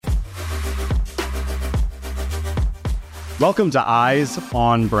Welcome to Eyes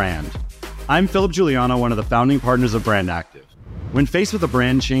on Brand. I'm Philip Giuliano, one of the founding partners of Brand Active. When faced with a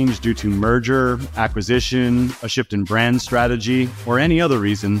brand change due to merger, acquisition, a shift in brand strategy, or any other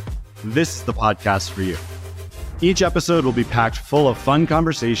reason, this is the podcast for you. Each episode will be packed full of fun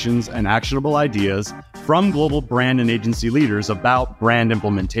conversations and actionable ideas from global brand and agency leaders about brand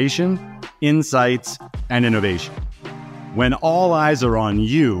implementation, insights, and innovation. When all eyes are on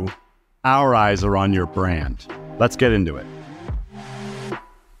you, our eyes are on your brand. Let's get into it.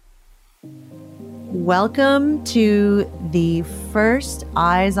 Welcome to the first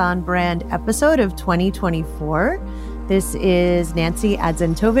Eyes on Brand episode of 2024. This is Nancy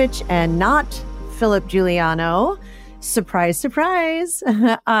Adzentovich and not Philip Giuliano. Surprise, surprise.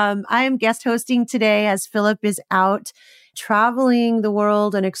 I am guest hosting today as Philip is out traveling the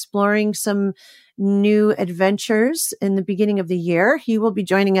world and exploring some new adventures in the beginning of the year. He will be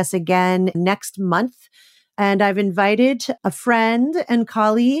joining us again next month. And I've invited a friend and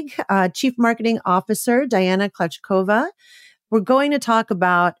colleague, Chief Marketing Officer, Diana Klechkova. We're going to talk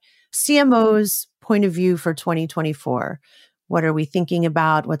about CMO's point of view for 2024. What are we thinking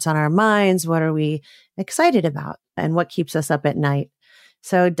about? What's on our minds? What are we excited about? And what keeps us up at night?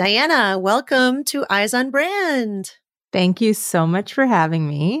 So Diana, welcome to Eyes on Brand. Thank you so much for having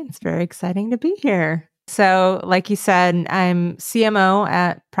me. It's very exciting to be here. So like you said, I'm CMO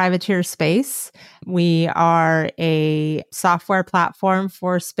at Privateer Space. We are a software platform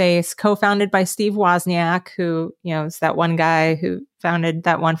for space co-founded by Steve Wozniak, who, is that one guy who founded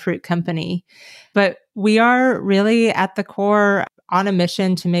that one fruit company. But we are really at the core on a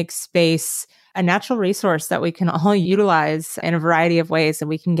mission to make space a natural resource that we can all utilize in a variety of ways, and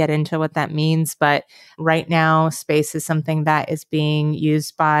we can get into what that means. But right now, space is something that is being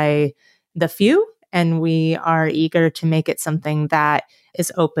used by the few, and we are eager to make it something that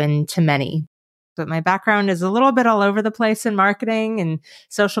is open to many. But my background is a little bit all over the place in marketing and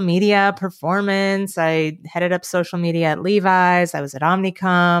social media performance. I headed up social media at Levi's. I was at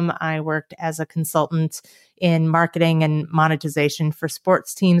Omnicom. I worked as a consultant in marketing and monetization for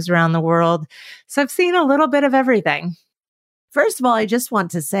sports teams around the world. So I've seen a little bit of everything. First of all, I just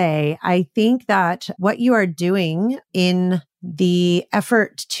want to say, I think that what you are doing in the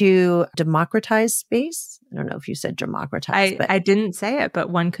effort to democratize space, I don't know if you said democratize, I didn't say it, but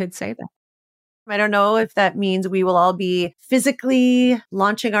one could say that. I don't know if that means we will all be physically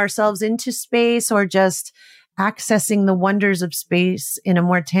launching ourselves into space or just accessing the wonders of space in a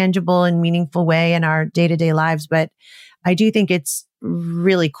more tangible and meaningful way in our day-to-day lives. But I do think it's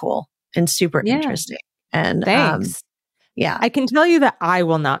really cool and super interesting. And thanks. Yeah. I can tell you that I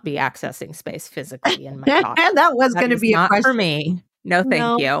will not be accessing space physically in my talk. That was going to be a question for me. No,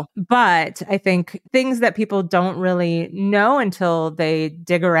 thank you. But I think things that people don't really know until they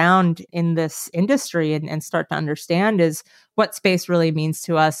dig around in this industry and start to understand is what space really means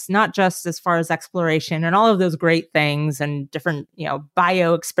to us, not just as far as exploration and all of those great things and different,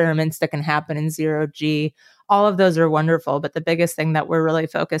 bio experiments that can happen in zero G. All of those are wonderful. But the biggest thing that we're really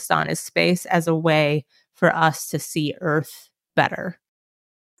focused on is space as a way for us to see Earth better.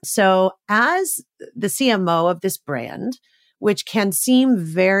 So as the CMO of this brand, which can seem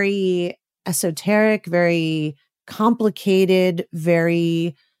very esoteric, very complicated,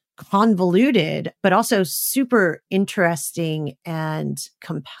 very convoluted, but also super interesting and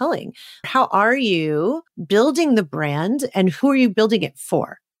compelling. How are you building the brand and who are you building it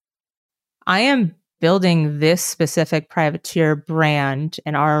for? I am building this specific Privateer brand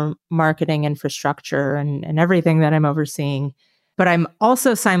and our marketing infrastructure and everything that I'm overseeing. But I'm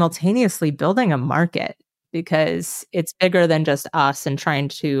also simultaneously building a market because it's bigger than just us and trying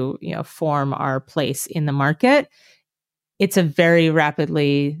to, form our place in the market. It's a very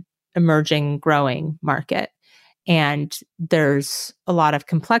rapidly emerging, growing market. And there's a lot of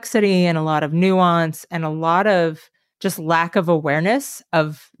complexity and a lot of nuance and a lot of just lack of awareness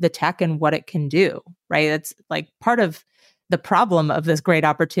of the tech and what it can do, right? It's like part of the problem of this great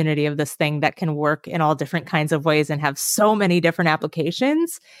opportunity of this thing that can work in all different kinds of ways and have so many different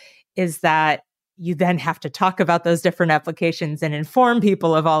applications is that you then have to talk about those different applications and inform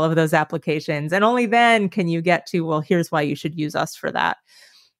people of all of those applications. And only then can you get to, well, here's why you should use us for that.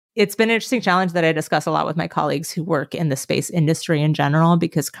 It's been an interesting challenge that I discuss a lot with my colleagues who work in the space industry in general,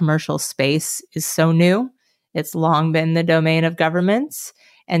 because commercial space is so new. It's long been the domain of governments.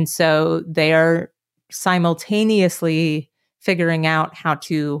 And so they are simultaneously figuring out how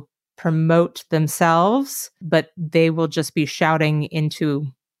to promote themselves, but they will just be shouting into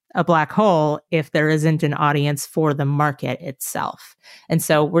a black hole if there isn't an audience for the market itself. And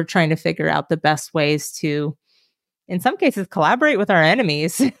so we're trying to figure out the best ways to in some cases, collaborate with our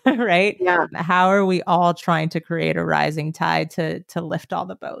enemies, right? Yeah. How are we all trying to create a rising tide to lift all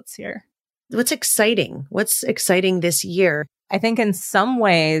the boats here? What's exciting? What's exciting this year? I think in some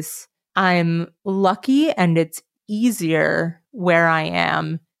ways I'm lucky and it's easier where I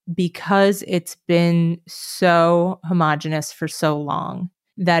am because it's been so homogenous for so long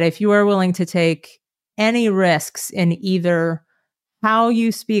that if you are willing to take any risks in either how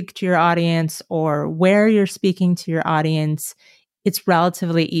you speak to your audience or where you're speaking to your audience, it's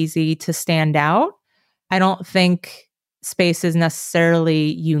relatively easy to stand out. I don't think space is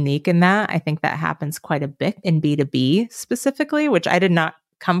necessarily unique in that. I think that happens quite a bit in B2B specifically, which I did not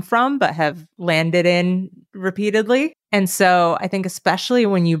come from, but have landed in repeatedly. And so I think especially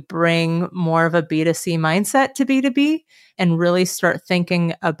when you bring more of a B2C mindset to B2B and really start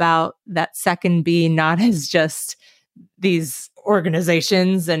thinking about that second B, not as just these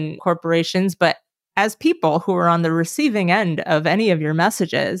organizations and corporations, but as people who are on the receiving end of any of your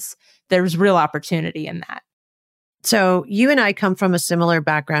messages, there's real opportunity in that. So you and I come from a similar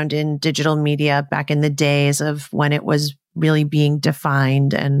background in digital media back in the days of when it was really being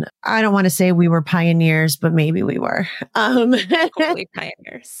defined. And I don't want to say we were pioneers, but maybe we were. Totally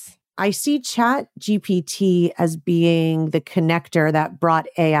pioneers. I see Chat GPT as being the connector that brought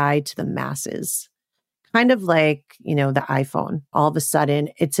AI to the masses. Kind of like, the iPhone. All of a sudden,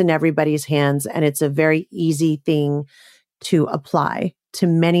 it's in everybody's hands and it's a very easy thing to apply to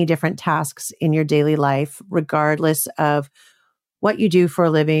many different tasks in your daily life, regardless of what you do for a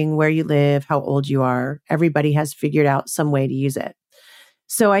living, where you live, how old you are. Everybody has figured out some way to use it.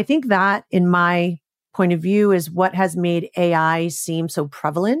 So I think that, in my point of view, is what has made AI seem so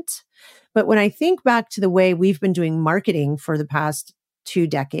prevalent. But when I think back to the way we've been doing marketing for the past 2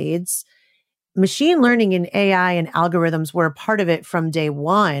 decades, machine learning and AI and algorithms were a part of it from day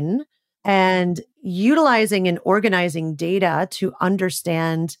one. And utilizing and organizing data to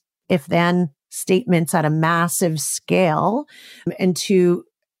understand if-then statements at a massive scale and to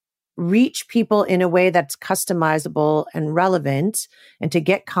reach people in a way that's customizable and relevant and to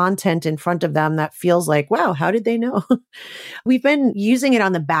get content in front of them that feels like, wow, how did they know? We've been using it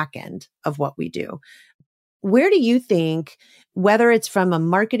on the back end of what we do. Where do you think, whether it's from a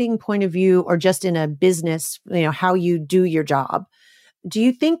marketing point of view or just in a business, how you do your job, do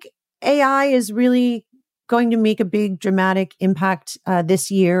you think AI is really going to make a big dramatic impact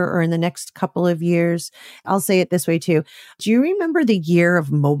this year or in the next couple of years? I'll say it this way too. Do you remember the year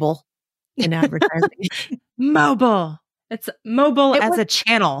of mobile in advertising? Mobile. It's mobile as a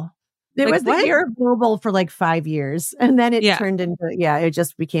channel. There Like, was the what? year of mobile for like 5 years, and then it Yeah. turned into, it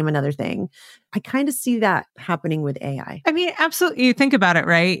just became another thing. I kind of see that happening with AI. I mean, absolutely. You think about it,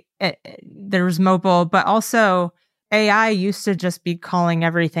 right? There was mobile, but also AI used to just be calling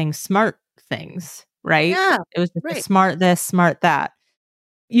everything smart things, right? Yeah, It was just a right. smart this, smart that.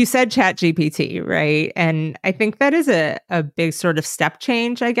 You said Chat GPT, right? And I think that is a big sort of step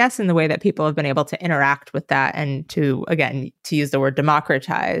change, I guess, in the way that people have been able to interact with that and to, again, to use the word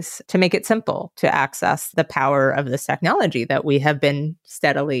democratize, to make it simple to access the power of this technology that we have been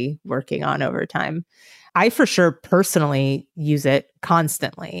steadily working on over time. I for sure personally use it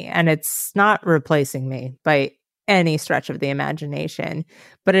constantly, and it's not replacing me by any stretch of the imagination,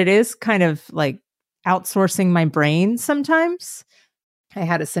 but it is kind of like outsourcing my brain sometimes. I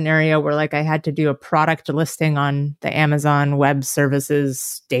had a scenario where I had to do a product listing on the Amazon Web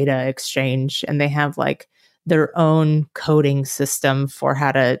Services data exchange, and they have their own coding system for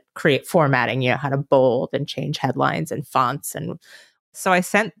how to create formatting, how to bold and change headlines and fonts. And so I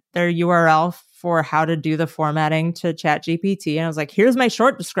sent their URL for how to do the formatting to ChatGPT. And I was like, here's my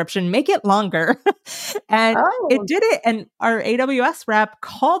short description, make it longer. And it did it. And our AWS rep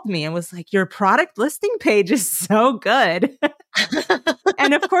called me and was like, your product listing page is so good.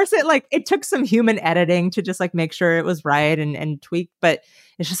 And of course it took some human editing to just make sure it was right and tweak. But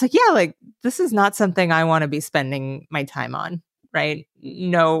it's just this is not something I want to be spending my time on. Right.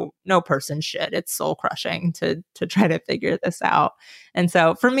 No person should. It's soul crushing to try to figure this out. And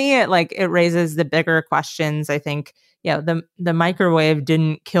so for me, it raises the bigger questions. I think, the microwave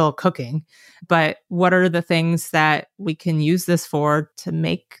didn't kill cooking, but what are the things that we can use this for to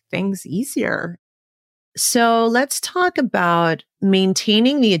make things easier? So let's talk about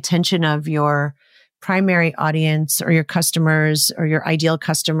maintaining the attention of your primary audience or your customers or your ideal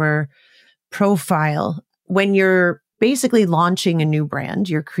customer profile when you're basically launching a new brand,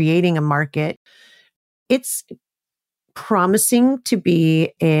 you're creating a market. It's promising to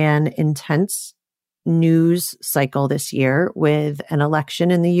be an intense news cycle this year with an election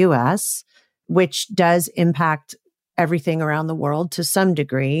in the US, which does impact everything around the world to some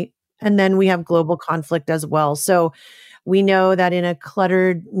degree. And then we have global conflict as well. So we know that in a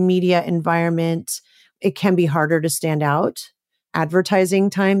cluttered media environment, it can be harder to stand out. Advertising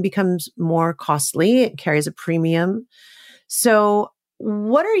time becomes more costly. It carries a premium. So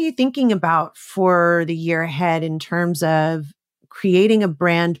what are you thinking about for the year ahead in terms of creating a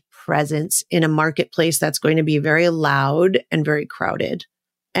brand presence in a marketplace that's going to be very loud and very crowded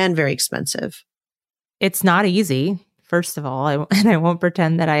and very expensive? It's not easy, first of all, and I won't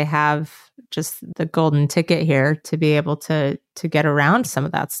pretend that I have just the golden ticket here to be able to get around some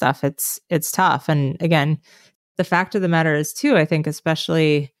of that stuff. It's tough. And again, the fact of the matter is too, I think,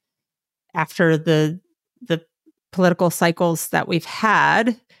 especially after the political cycles that we've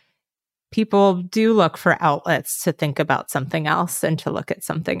had, people do look for outlets to think about something else and to look at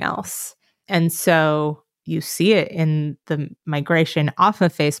something else. And so you see it in the migration off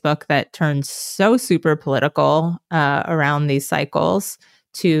of Facebook that turns so super political around these cycles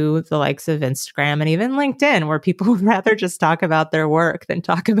to the likes of Instagram and even LinkedIn, where people would rather just talk about their work than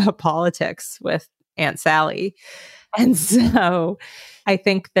talk about politics with Aunt Sally. And so I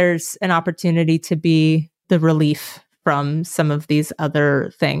think there's an opportunity to be the relief from some of these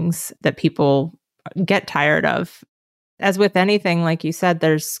other things that people get tired of. As with anything, like you said,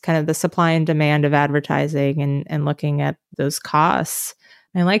 there's kind of the supply and demand of advertising and looking at those costs.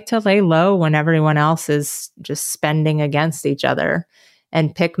 I like to lay low when everyone else is just spending against each other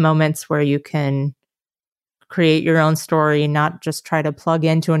and pick moments where you can create your own story, not just try to plug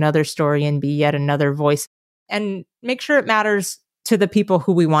into another story and be yet another voice, and make sure it matters to the people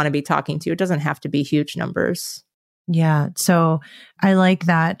who we want to be talking to. It doesn't have to be huge numbers. Yeah. So I like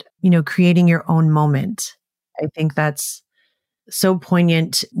that, creating your own moment. I think that's so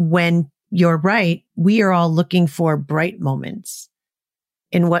poignant. When you're right, we are all looking for bright moments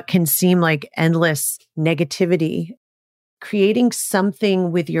in what can seem like endless negativity. Creating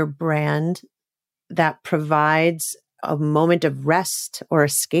something with your brand that provides a moment of rest or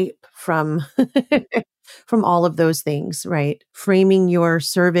escape from from all of those things, right? Framing your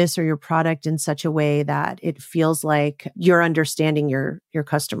service or your product in such a way that it feels like you're understanding your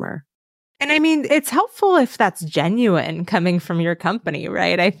customer. And I mean, it's helpful if that's genuine coming from your company,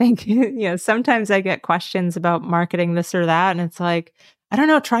 right? I think, sometimes I get questions about marketing this or that. And it's like, I don't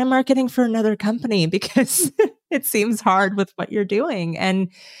know, try marketing for another company because it seems hard with what you're doing.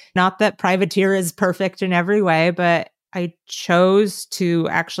 And not that Privateer is perfect in every way, but I chose to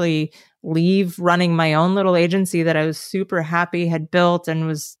actually leave running my own little agency that I was super happy had built and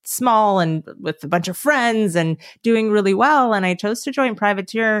was small and with a bunch of friends and doing really well. And I chose to join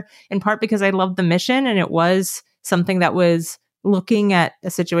Privateer in part because I loved the mission, and it was something that was looking at a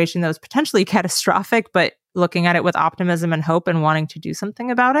situation that was potentially catastrophic, but looking at it with optimism and hope and wanting to do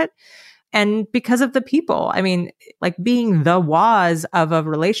something about it. And because of the people, I mean, like being the was of a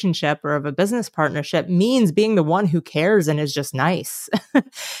relationship or of a business partnership means being the one who cares and is just nice.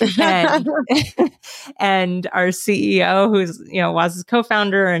 and, and our CEO, who's, Waz's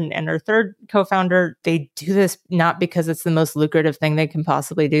co-founder and our third co-founder, they do this not because it's the most lucrative thing they can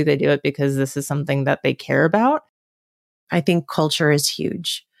possibly do. They do it because this is something that they care about. I think culture is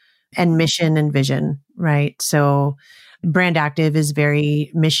huge, and mission and vision, right? So Brand Active is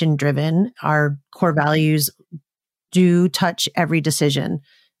very mission driven. Our core values do touch every decision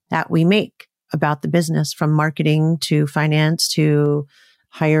that we make about the business, from marketing to finance to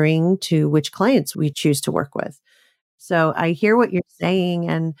hiring to which clients we choose to work with. So I hear what you're saying,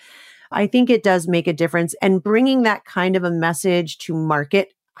 and I think it does make a difference. And bringing that kind of a message to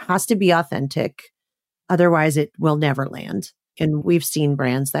market has to be authentic. Otherwise, it will never land. And we've seen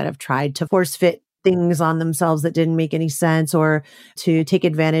brands that have tried to force fit things on themselves that didn't make any sense, or to take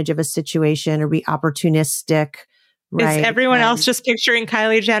advantage of a situation or be opportunistic. Right? Is everyone else just picturing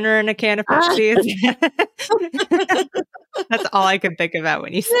Kylie Jenner in a can of Pepsi? That's all I can think about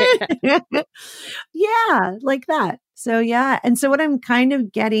when you say that. Yeah, like that. So yeah. And so what I'm kind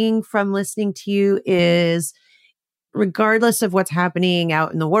of getting from listening to you is, regardless of what's happening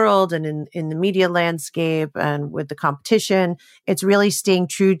out in the world and in the media landscape and with the competition, it's really staying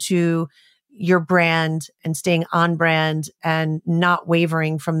true to your brand and staying on brand and not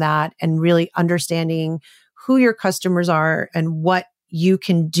wavering from that, and really understanding who your customers are and what you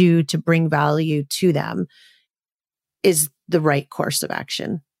can do to bring value to them is the right course of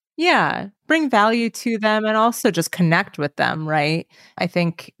action. Yeah, bring value to them and also just connect with them, right? I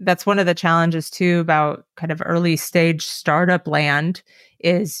think that's one of the challenges too about kind of early stage startup land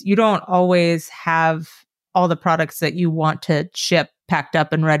is you don't always have all the products that you want to ship packed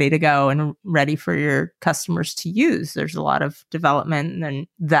up and ready to go and ready for your customers to use. There's a lot of development, and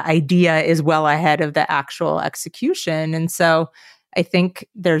the idea is well ahead of the actual execution. And so I think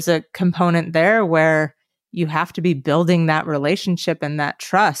there's a component there where you have to be building that relationship and that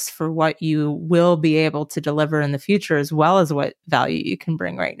trust for what you will be able to deliver in the future, as well as what value you can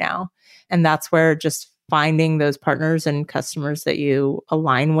bring right now. And that's where just finding those partners and customers that you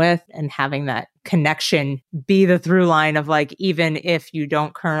align with and having that connection be the through line of like, even if you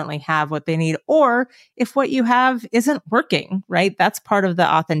don't currently have what they need, or if what you have isn't working, right? That's part of the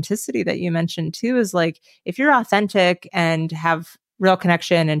authenticity that you mentioned too, is like, if you're authentic and have real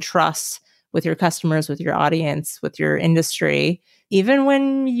connection and trust with your customers, with your audience, with your industry, even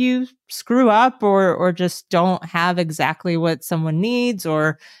when you screw up or just don't have exactly what someone needs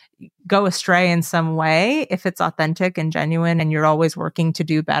or go astray in some way, if it's authentic and genuine and you're always working to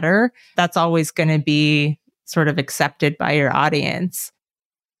do better, that's always going to be sort of accepted by your audience.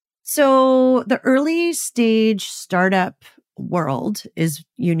 So the early stage startup world is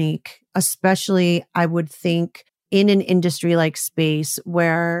unique, especially I would think in an industry like space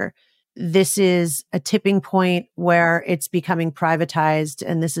where this is a tipping point where it's becoming privatized.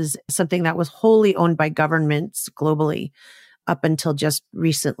 And this is something that was wholly owned by governments globally up until just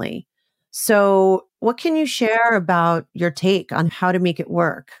recently. So what can you share about your take on how to make it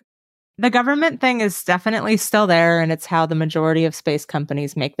work? The government thing is definitely still there, and it's how the majority of space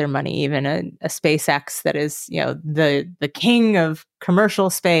companies make their money. Even a SpaceX that is, the king of commercial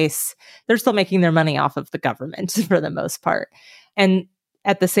space, they're still making their money off of the government for the most part. And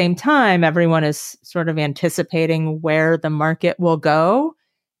at the same time, everyone is sort of anticipating where the market will go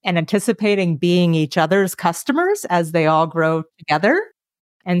and anticipating being each other's customers as they all grow together.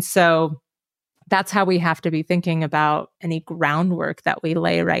 And so that's how we have to be thinking about any groundwork that we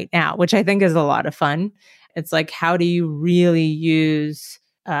lay right now, which I think is a lot of fun. It's like, how do you really use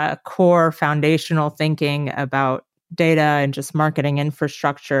core foundational thinking about data and just marketing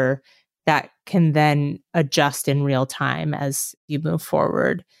infrastructure that can then adjust in real time as you move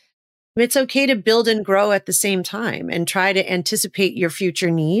forward? It's okay to build and grow at the same time and try to anticipate your future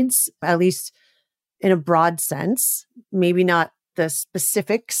needs, at least in a broad sense, maybe not the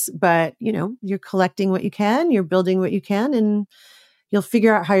specifics, but you're collecting what you can, you're building what you can, and you'll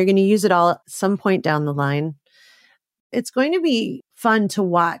figure out how you're going to use it all at some point down the line. It's going to be fun to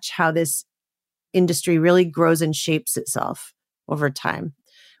watch how this industry really grows and shapes itself over time.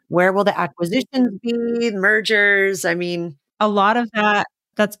 Where will the acquisitions be, mergers? I mean, a lot of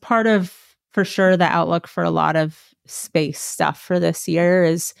that's part of, for sure, the outlook for a lot of space stuff for this year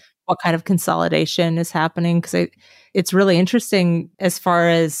is what kind of consolidation is happening. Because it's really interesting as far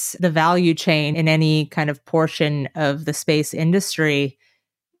as the value chain in any kind of portion of the space industry.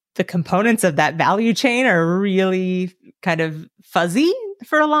 The components of that value chain are really kind of fuzzy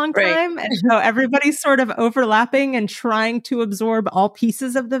for a long time. Right. And so everybody's sort of overlapping and trying to absorb all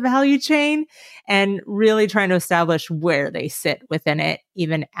pieces of the value chain and really trying to establish where they sit within it,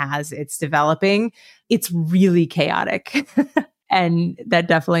 even as it's developing. It's really chaotic. And that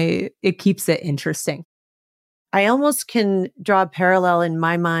definitely, it keeps it interesting. I almost can draw a parallel in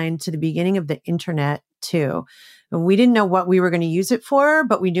my mind to the beginning of the internet too. We didn't know what we were going to use it for,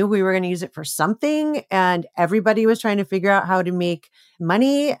 but we knew we were going to use it for something. And everybody was trying to figure out how to make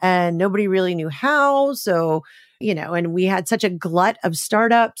money and nobody really knew how. So, and we had such a glut of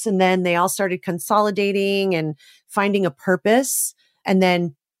startups and then they all started consolidating and finding a purpose. And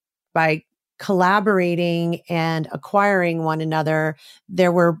then by collaborating and acquiring one another,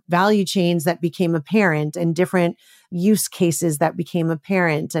 there were value chains that became apparent and different use cases that became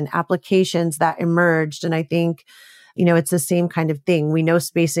apparent and applications that emerged. And I think, it's the same kind of thing. We know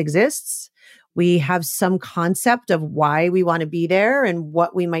space exists. We have some concept of why we want to be there and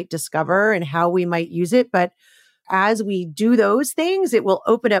what we might discover and how we might use it. But as we do those things, it will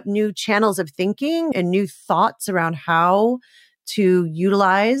open up new channels of thinking and new thoughts around how to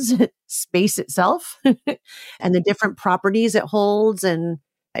utilize space itself and the different properties it holds. And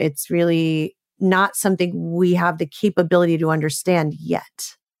it's really not something we have the capability to understand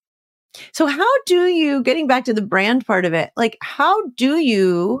yet. So how do you, getting back to the brand part of it, like how do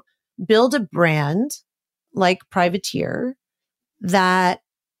you build a brand like Privateer that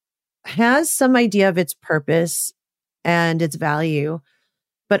has some idea of its purpose and its value,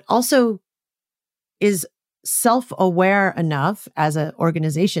 but also is self-aware enough as an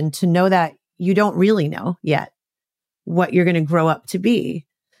organization to know that you don't really know yet what you're going to grow up to be?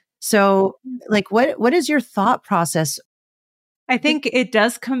 So like, what is your thought process? I think it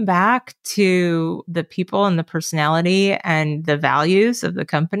does come back to the people and the personality and the values of the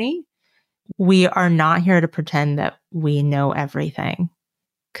company. We are not here to pretend that we know everything,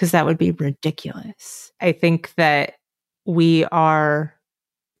 because that would be ridiculous. I think that we are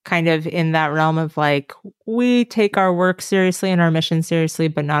kind of in that realm of like, we take our work seriously and our mission seriously,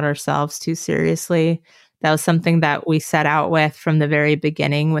 but not ourselves too seriously. That was something that we set out with from the very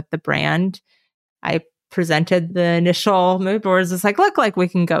beginning with the brand. I presented the initial mood boards. It's like, look, like we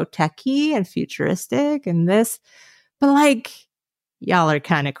can go techie and futuristic and this, but like, y'all are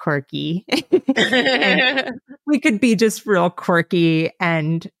kind of quirky. And we could be just real quirky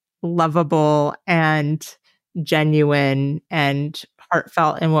and lovable and genuine and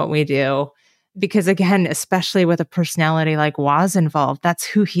heartfelt in what we do. Because again, especially with a personality like Waz involved, that's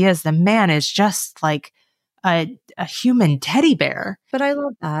who he is. The man is just like a human teddy bear. But I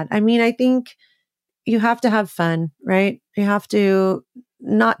love that. I mean, I think you have to have fun, right? You have to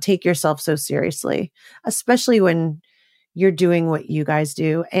not take yourself so seriously, especially when you're doing what you guys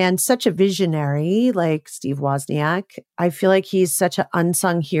do. And such a visionary like Steve Wozniak, I feel like he's such an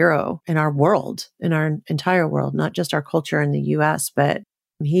unsung hero in our world, in our entire world, not just our culture in the US, but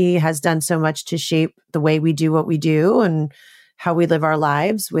he has done so much to shape the way we do what we do and how we live our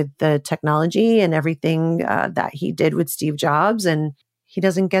lives with the technology and everything that he did with Steve Jobs. And he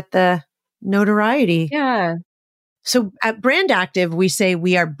doesn't get the notoriety. Yeah. So at Brand Active, we say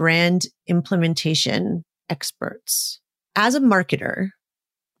we are brand implementation experts. As a marketer,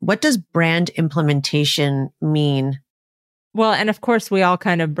 what does brand implementation mean? Well, and of course, we all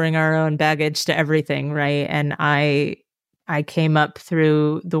kind of bring our own baggage to everything, right? And I came up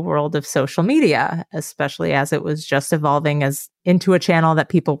through the world of social media, especially as it was just evolving as into a channel that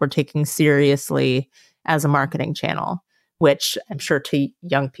people were taking seriously as a marketing channel, which I'm sure to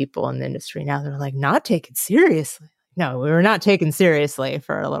young people in the industry now, they're like, not taken seriously. No, we were not taken seriously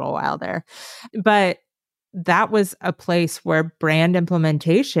for a little while there. But that was a place where brand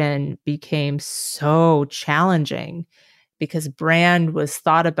implementation became so challenging because brand was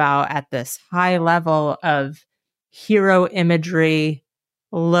thought about at this high level of hero imagery,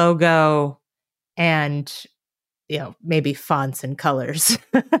 logo, and maybe fonts and colors.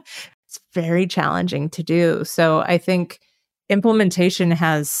 It's very challenging to do. So I think implementation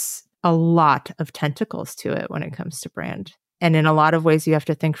has a lot of tentacles to it when it comes to brand. And in a lot of ways, you have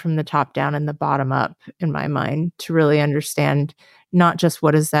to think from the top down and the bottom up, in my mind, to really understand not just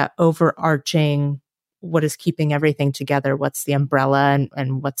what is that overarching, what is keeping everything together, what's the umbrella,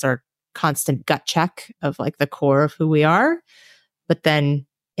 and what's our constant gut check of like the core of who we are. But then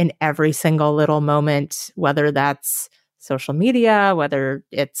in every single little moment, whether that's social media, whether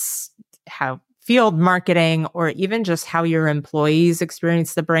it's how field marketing, or even just how your employees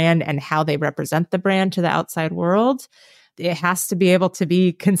experience the brand and how they represent the brand to the outside world, it has to be able to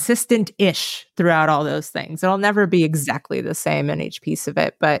be consistent-ish throughout all those things. It'll never be exactly the same in each piece of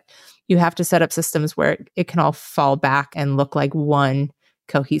it, but you have to set up systems where it can all fall back and look like one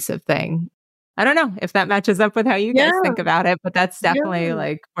cohesive thing. I don't know if that matches up with how you guys think about it, but that's definitely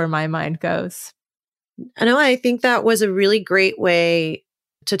like where my mind goes. I know. I think that was a really great way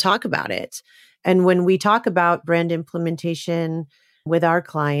to talk about it. And when we talk about brand implementation with our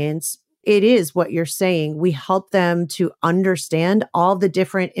clients, it is what you're saying. We help them to understand all the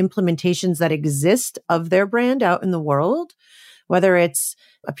different implementations that exist of their brand out in the world, whether it's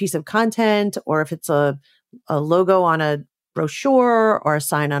a piece of content or if it's a logo on a brochure or a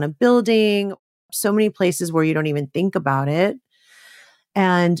sign on a building, so many places where you don't even think about it.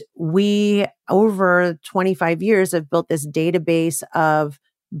 And we, over 25 years, have built this database of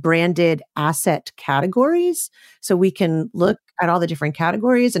branded asset categories. So we can look at all the different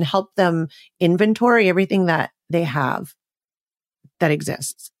categories and help them inventory everything that they have that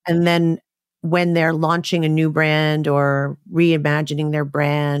exists. And then when they're launching a new brand or reimagining their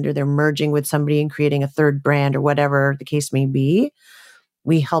brand, or they're merging with somebody and creating a third brand or whatever the case may be,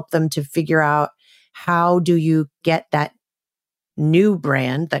 we help them to figure out, how do you get that new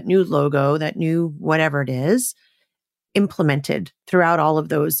brand, that new logo, that new whatever it is, implemented throughout all of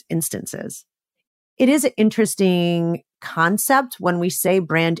those instances. It is an interesting concept when we say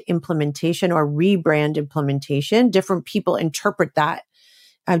brand implementation or rebrand implementation. Different people interpret that.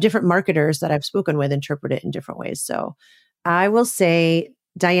 Different marketers that I've spoken with interpret it in different ways. So I will say,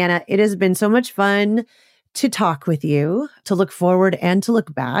 Diana, it has been so much fun to talk with you, to look forward and to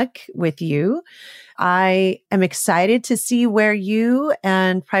look back with you. I am excited to see where you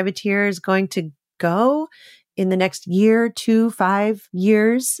and Privateer is going to go in the next year, 2, 5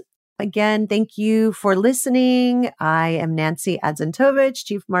 years. Again, thank you for listening. I am Nancy Adzentovich,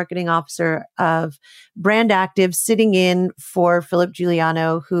 Chief Marketing Officer of Brand Active, sitting in for Philip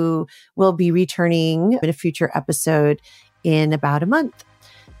Giuliano, who will be returning in a future episode in about a month.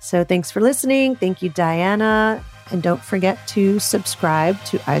 So thanks for listening. Thank you, Diana. And don't forget to subscribe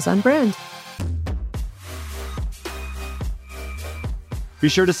to Eyes on Brand. Be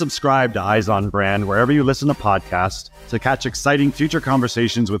sure to subscribe to Eyes on Brand wherever you listen to podcasts to catch exciting future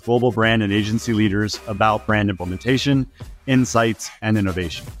conversations with global brand and agency leaders about brand implementation, insights, and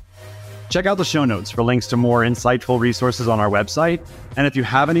innovation. Check out the show notes for links to more insightful resources on our website. And if you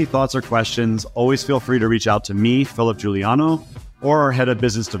have any thoughts or questions, always feel free to reach out to me, Philip Giuliano, or our head of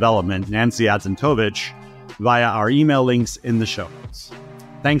business development, Nancy Adzentovich, via our email links in the show notes.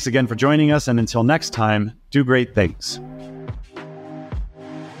 Thanks again for joining us, and until next time, do great things.